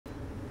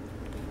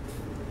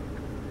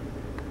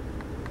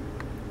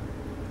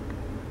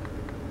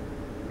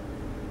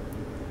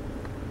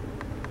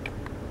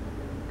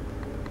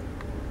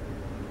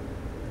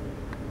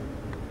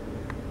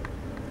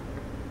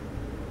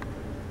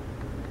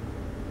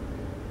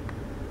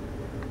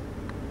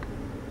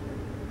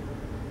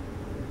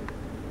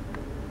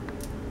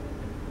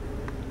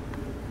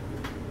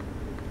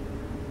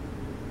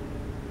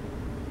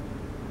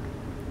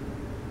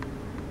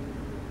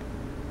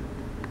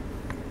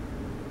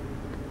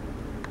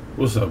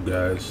What's up,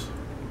 guys?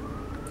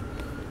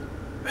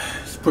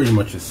 It's pretty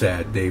much a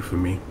sad day for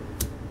me.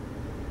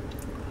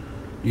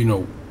 You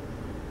know,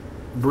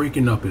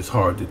 breaking up is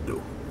hard to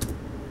do.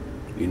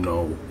 You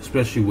know,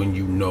 especially when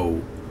you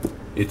know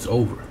it's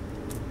over.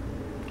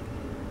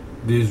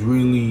 There's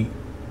really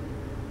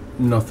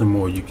nothing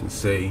more you can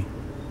say.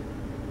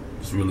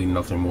 There's really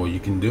nothing more you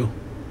can do.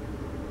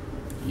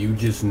 You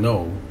just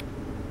know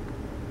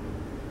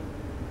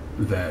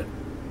that,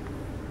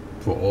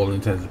 for all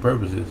intents and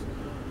purposes,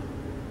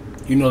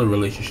 you know the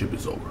relationship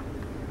is over.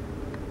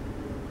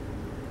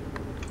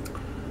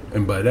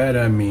 And by that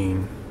I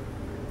mean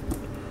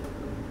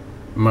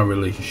my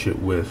relationship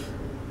with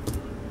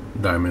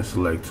Diamond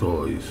Select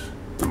Toys,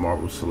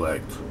 Marvel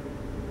Select.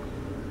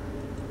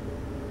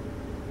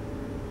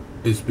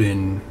 It's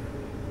been,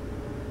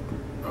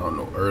 I don't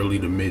know, early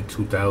to mid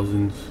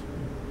 2000s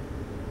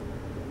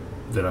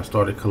that I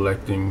started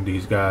collecting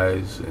these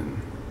guys,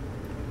 and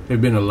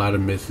there've been a lot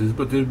of misses,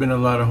 but there's been a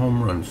lot of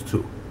home runs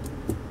too.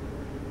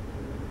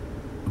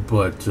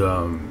 But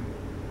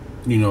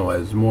you know,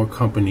 as more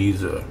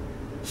companies are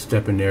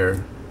stepping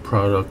their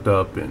product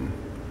up, and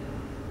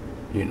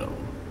you know,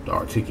 the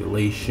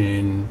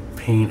articulation,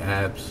 paint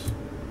apps,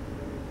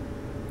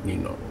 you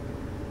know,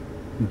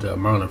 the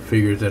amount of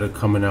figures that are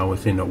coming out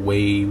within a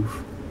wave,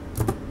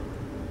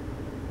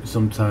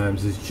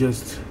 sometimes it's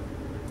just,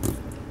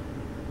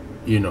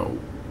 you know,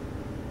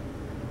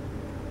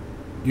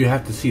 you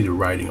have to see the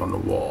writing on the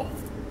wall.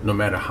 No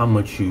matter how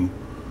much you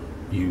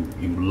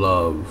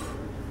love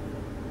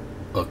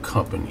a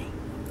company,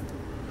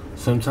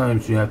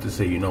 sometimes you have to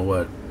say, you know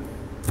what,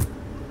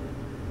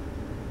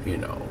 you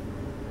know,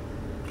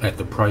 at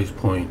the price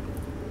point,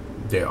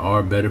 there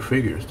are better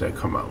figures that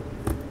come out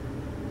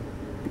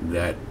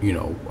that, you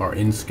know, are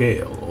in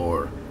scale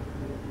or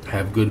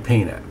have good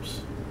paint apps.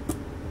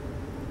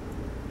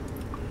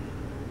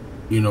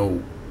 You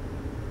know,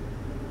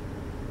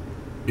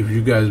 if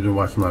you guys have been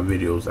watching my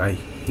videos, I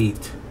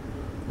hate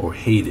or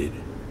hated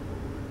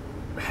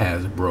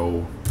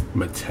Hasbro,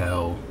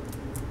 Mattel.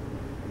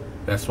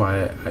 That's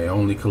why I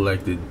only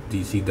collected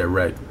DC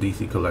Direct,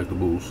 DC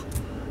Collectibles,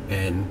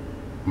 and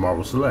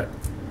Marvel Select,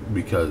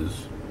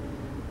 because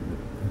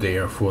they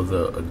are for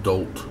the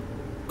adult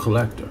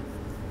collector.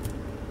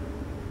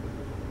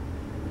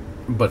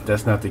 But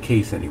that's not the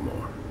case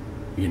anymore.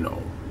 You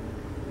know,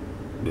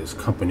 there's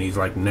companies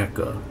like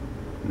NECA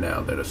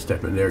now that are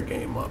stepping their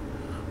game up.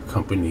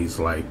 Companies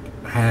like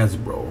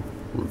Hasbro,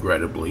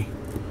 regrettably,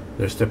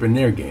 they're stepping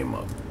their game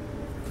up.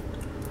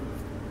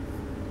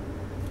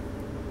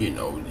 You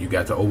know, you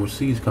got the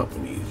overseas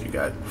companies, you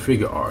got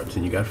Figure Arts,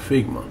 and you got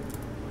Figma.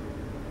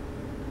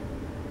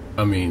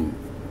 I mean,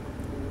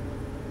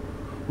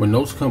 when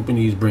those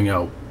companies bring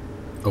out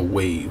a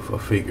wave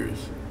of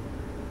figures,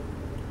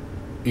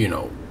 you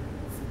know,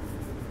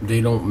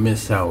 they don't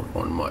miss out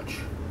on much.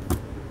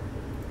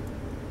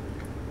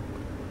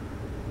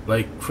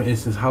 Like, for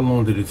instance, how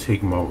long did it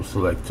take Marvel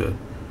Select to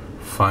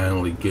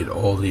finally get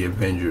all the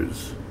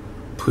Avengers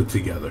put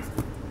together?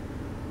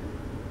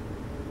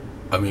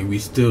 I mean, we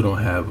still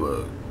don't have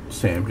a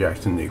Sam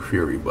Jackson, Nick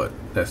Fury, but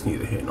that's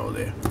neither here nor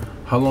there.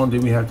 How long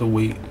did we have to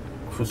wait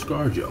for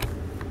ScarJo?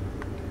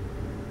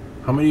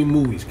 How many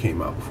movies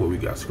came out before we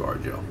got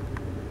ScarJo?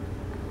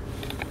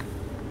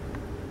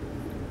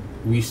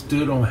 We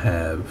still don't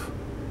have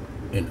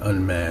an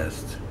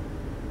unmasked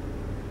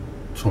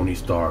Tony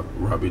Stark,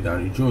 Robert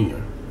Downey Jr.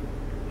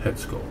 head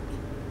sculpt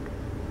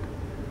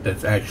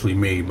that's actually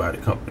made by the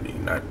company,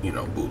 not, you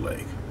know,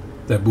 bootleg.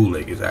 That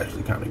bootleg is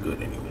actually kind of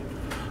good anyway.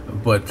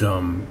 But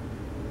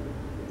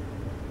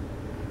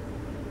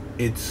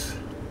it's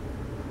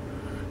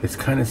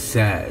kind of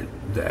sad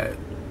that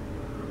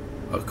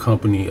a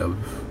company of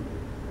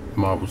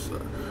Marvel,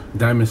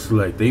 Diamond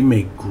Select, they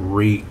make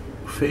great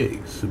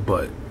figs,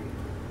 but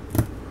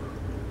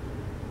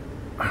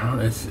I don't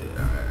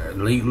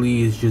know,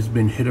 lately it's just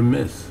been hit or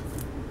miss.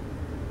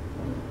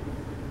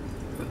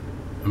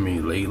 I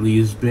mean, lately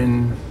it's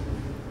been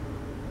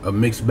a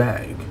mixed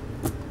bag.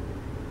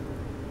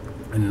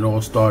 And it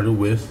all started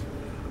with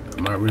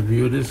my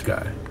review of this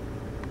guy.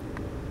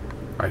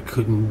 I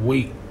couldn't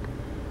wait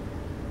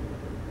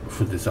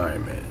for this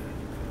Iron Man.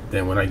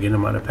 Then when I get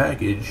him out of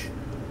package,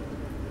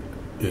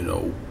 you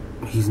know,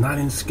 he's not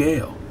in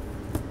scale.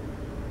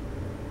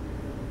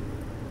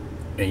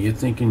 And you're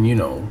thinking, you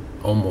know,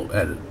 almost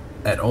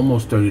at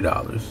almost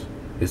 $30,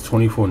 it's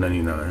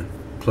 $24.99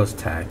 plus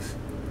tax.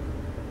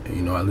 And,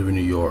 you know, I live in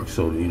New York,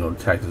 so, you know,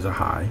 taxes are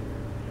high.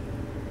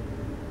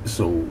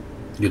 So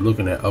you're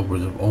looking at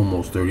upwards of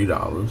almost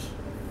 $30.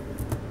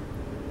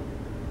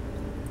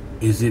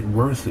 Is it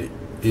worth it?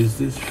 Is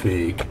this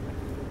fig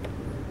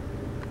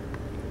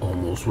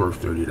almost worth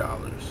 $30?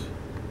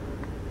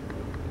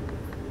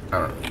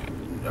 I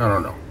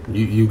don't know.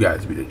 You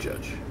guys be the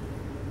judge.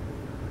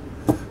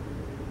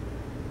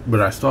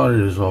 But I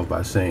started this off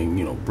by saying,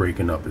 you know,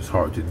 breaking up is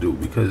hard to do,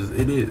 because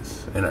it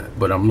is.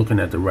 But I'm looking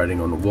at the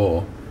writing on the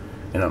wall,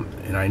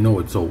 and I know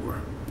it's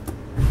over.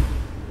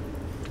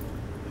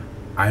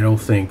 I don't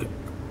think,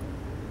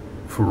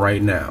 for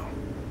right now,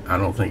 I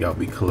don't think I'll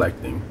be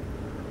collecting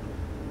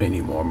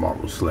any more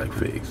Marvel Select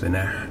figs, and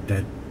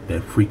that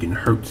freaking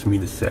hurts me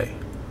to say.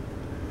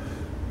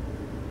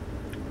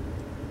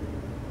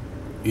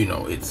 You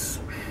know, it's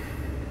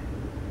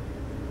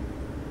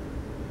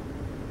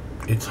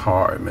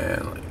hard,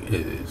 man. Like,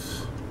 it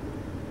is.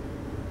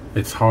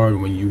 It's hard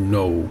when you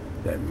know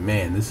that,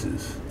 man, this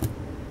is,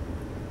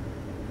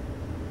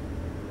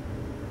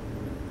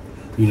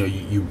 you know,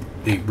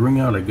 they bring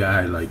out a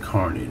guy like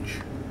Carnage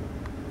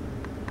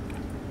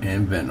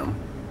and Venom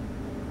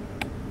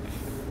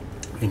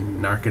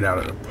and knock it out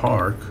of the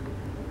park,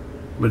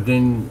 but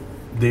then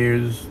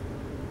there's,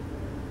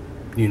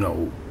 you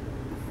know,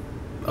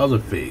 other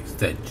figs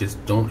that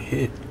just don't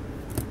hit,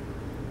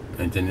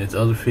 and then there's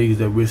other figs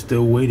that we're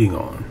still waiting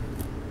on.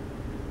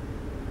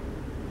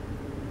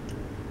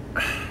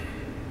 I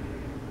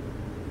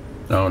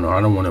don't know,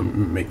 I don't want to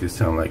make this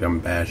sound like I'm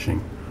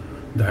bashing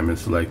Diamond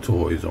Select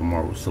Toys or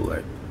Marvel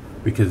Select,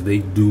 because they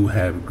do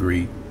have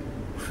great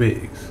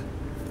figs,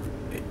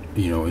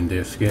 you know, in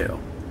their scale.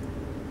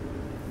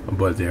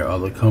 But there are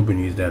other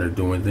companies that are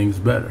doing things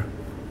better.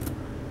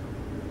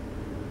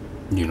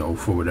 You know,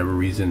 for whatever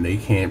reason, they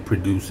can't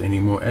produce any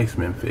more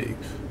X-Men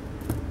figs.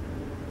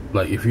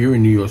 Like, if you're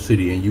in New York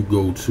City and you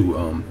go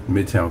to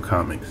Midtown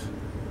Comics,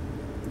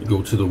 you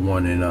go to the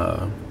one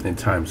in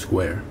Times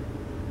Square,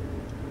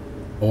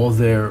 all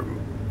their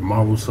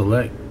Marvel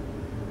Select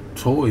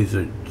toys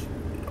are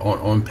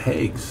on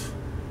pegs.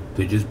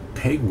 They're just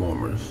peg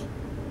warmers,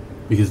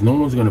 because no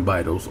one's gonna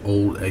buy those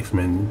old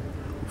X-Men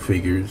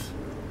figures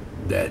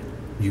that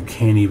you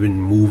can't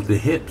even move the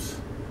hips.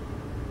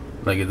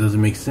 Like, it doesn't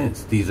make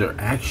sense. These are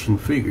action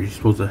figures. You're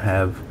supposed to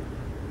have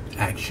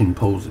action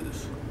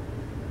poses,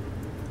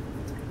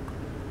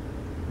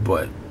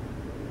 but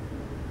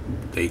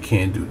they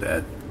can't do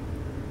that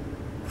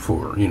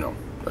for, you know,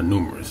 a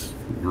numerous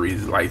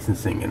reasons,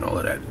 licensing and all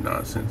of that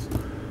nonsense.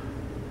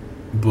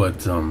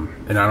 But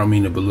and I don't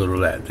mean to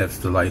belittle that. That's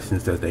the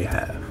license that they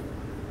have.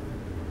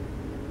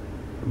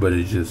 But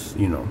it's just,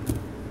 you know,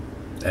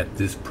 at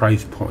this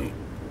price point,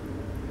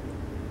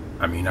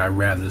 I mean, I'd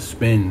rather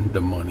spend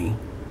the money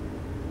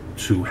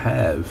to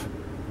have,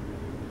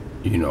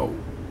 you know,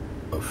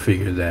 a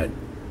figure that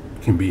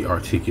can be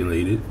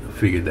articulated, a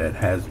figure that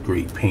has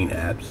great paint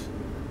apps.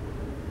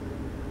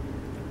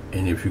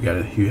 And if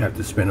you have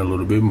to spend a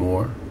little bit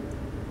more,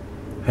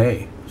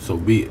 hey, so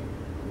be it.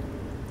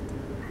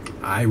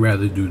 I'd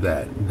rather do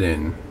that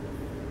than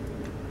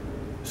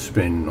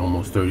spend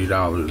almost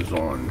 $30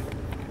 on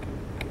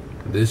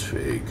this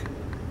fig,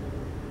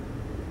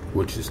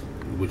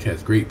 which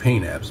has great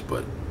paint apps,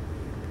 but,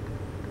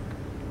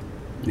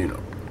 you know,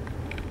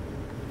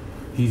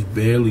 he's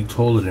barely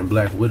taller than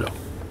Black Widow.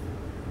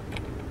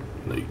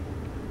 Like,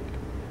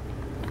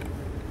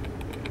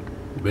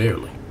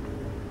 barely.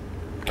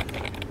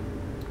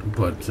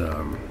 But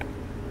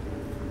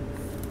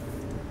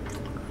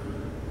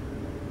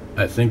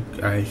I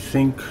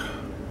think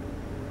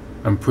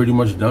I'm pretty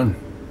much done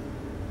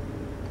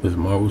with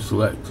Marvel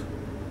Select.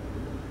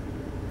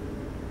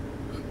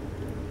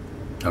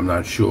 I'm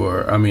not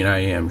sure. I mean, I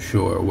am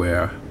sure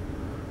where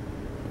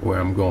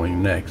I'm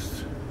going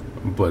next,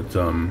 but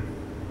I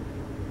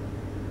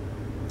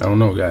don't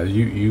know, guys.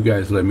 You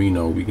guys let me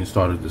know. We can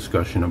start a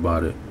discussion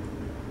about it.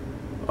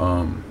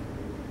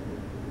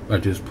 I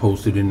just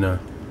posted in the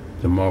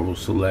Marvel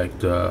Select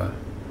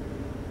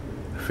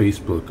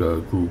Facebook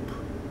group.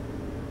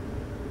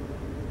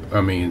 I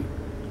mean,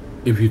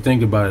 if you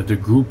think about it, the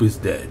group is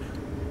dead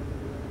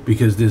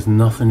because there's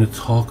nothing to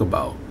talk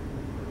about.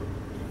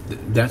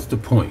 That's the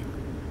point.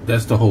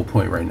 That's the whole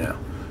point right now.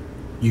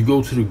 You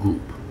go to the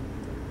group.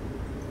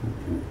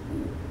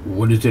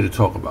 What is there to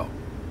talk about?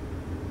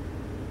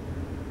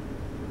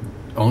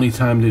 Only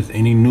time there's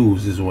any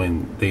news is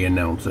when they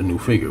announce a new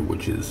figure,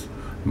 which is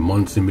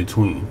months in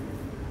between.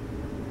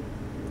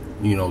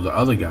 You know, the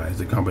other guys,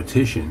 the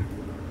competition,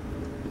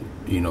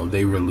 you know,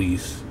 they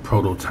release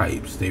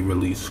prototypes, they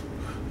release,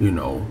 you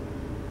know,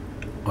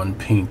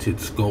 unpainted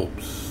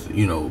sculpts,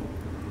 you know,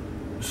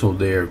 so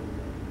their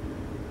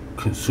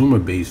consumer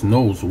base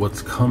knows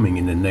what's coming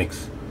in the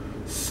next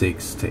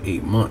 6 to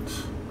 8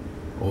 months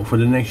or for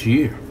the next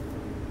year.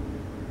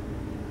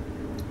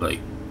 Like,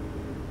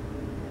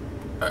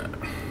 I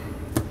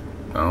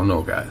don't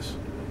know, guys.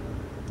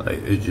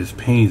 Like, it just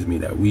pains me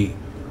that we,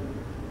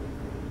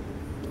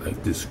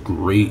 like, this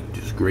great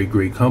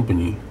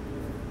company,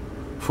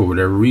 for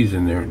whatever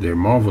reason, their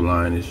Marvel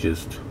line is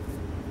just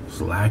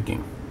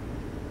slacking.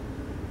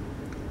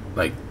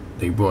 Like,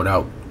 they brought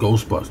out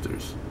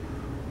Ghostbusters.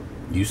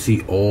 You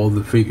see all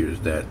the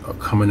figures that are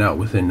coming out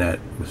within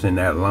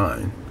that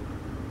line,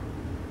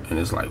 and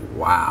it's like,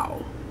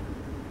 wow.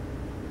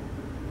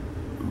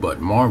 But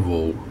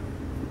Marvel,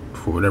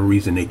 for whatever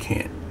reason, they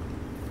can't.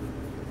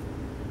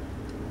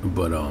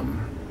 But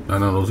I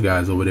know those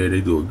guys over there,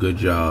 they do a good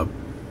job,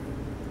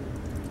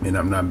 and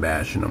I'm not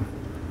bashing them.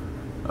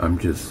 I'm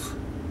just,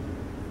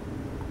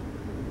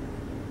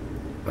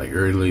 like,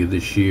 earlier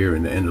this year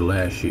and the end of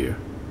last year,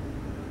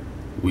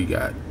 we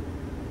got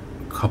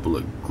a couple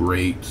of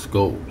great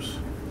sculpts.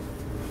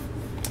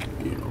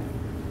 You know,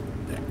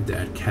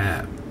 that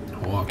Cap,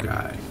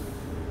 Hawkeye,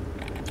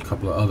 a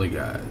couple of other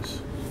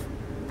guys,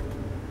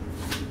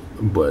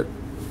 but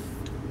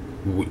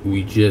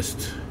we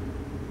just,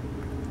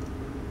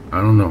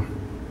 I don't know.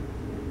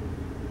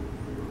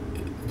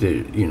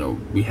 You know,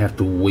 we have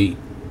to wait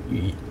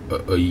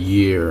a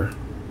year,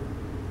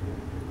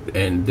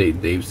 and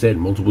they've said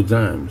multiple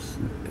times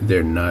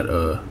they're not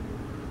a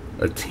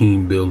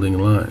team building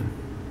line,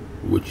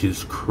 which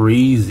is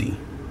crazy.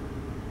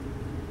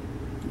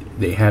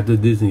 They have the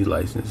Disney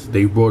license.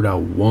 They brought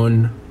out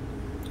one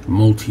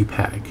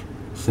multi-pack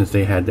since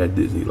they had that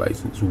Disney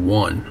license.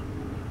 One.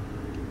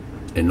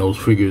 And those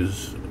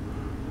figures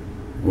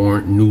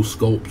weren't new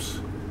sculpts.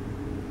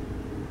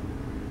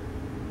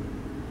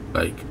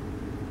 Like,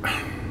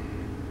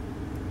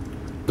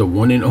 the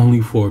one and only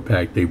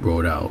 4-pack they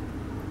brought out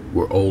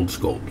were old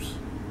sculpts.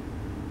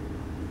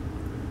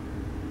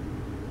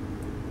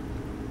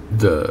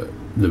 The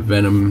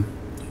Venom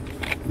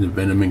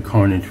and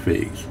Carnage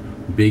figs,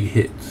 big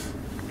hits.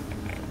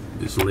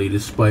 This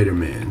latest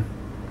Spider-Man,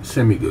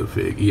 semi-good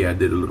fig. Yeah, I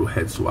did a little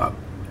head swap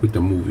with the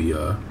movie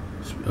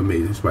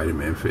Amazing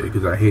Spider-Man fig,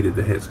 because I hated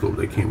the head sculpt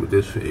that came with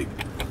this fig.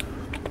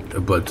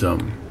 But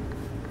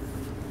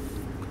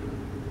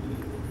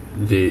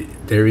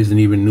there isn't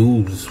even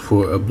news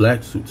for a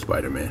black suit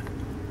Spider-Man.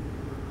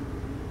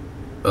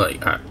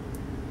 Like, I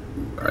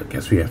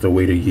guess we have to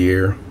wait a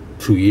year,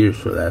 2 years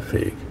for that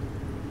fig.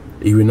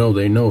 Even though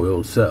they know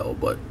it'll sell,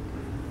 but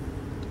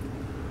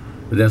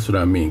that's what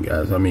I mean,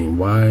 guys. I mean,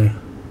 why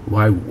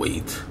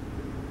wait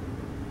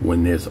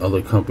when there's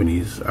other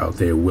companies out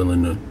there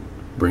willing to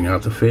bring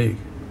out the fig?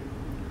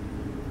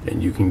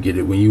 And you can get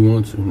it when you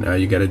want to. Now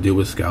you got to deal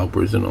with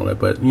scalpers and all that,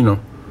 but you know,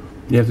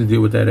 you have to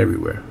deal with that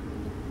everywhere.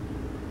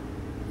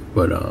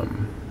 But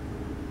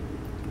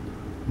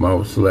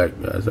Marvel Select,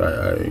 guys,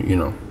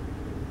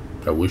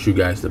 I wish you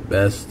guys the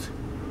best.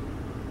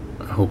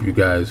 I hope you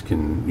guys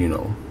can, you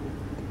know,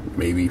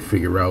 maybe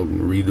figure out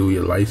and redo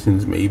your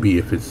license, maybe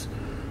if it's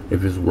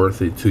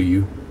worth it to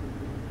you.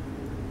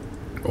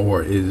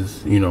 Or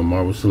is, you know,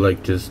 Marvel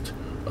Select just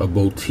a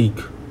boutique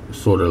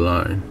sort of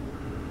line?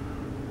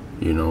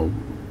 You know,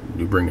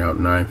 you bring out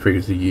 9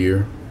 figures a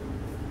year,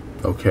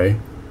 okay.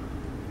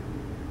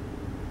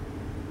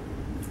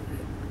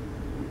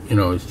 You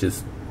know, it's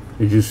just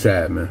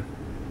sad, man.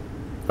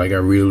 Like, I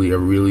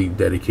really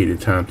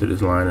dedicated time to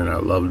this line and I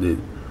loved it,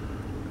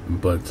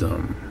 but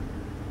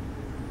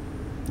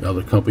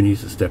other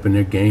companies are stepping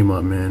their game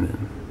up, man,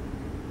 and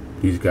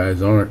these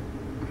guys aren't.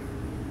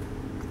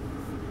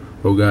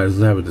 Well, guys,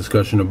 let's have a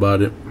discussion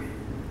about it.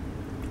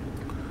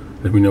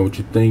 Let me know what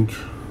you think.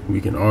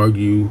 We can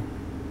argue,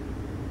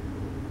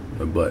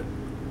 but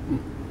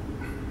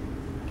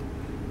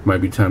might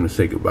be time to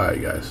say goodbye,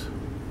 guys.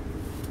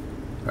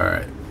 All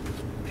right,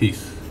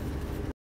 peace.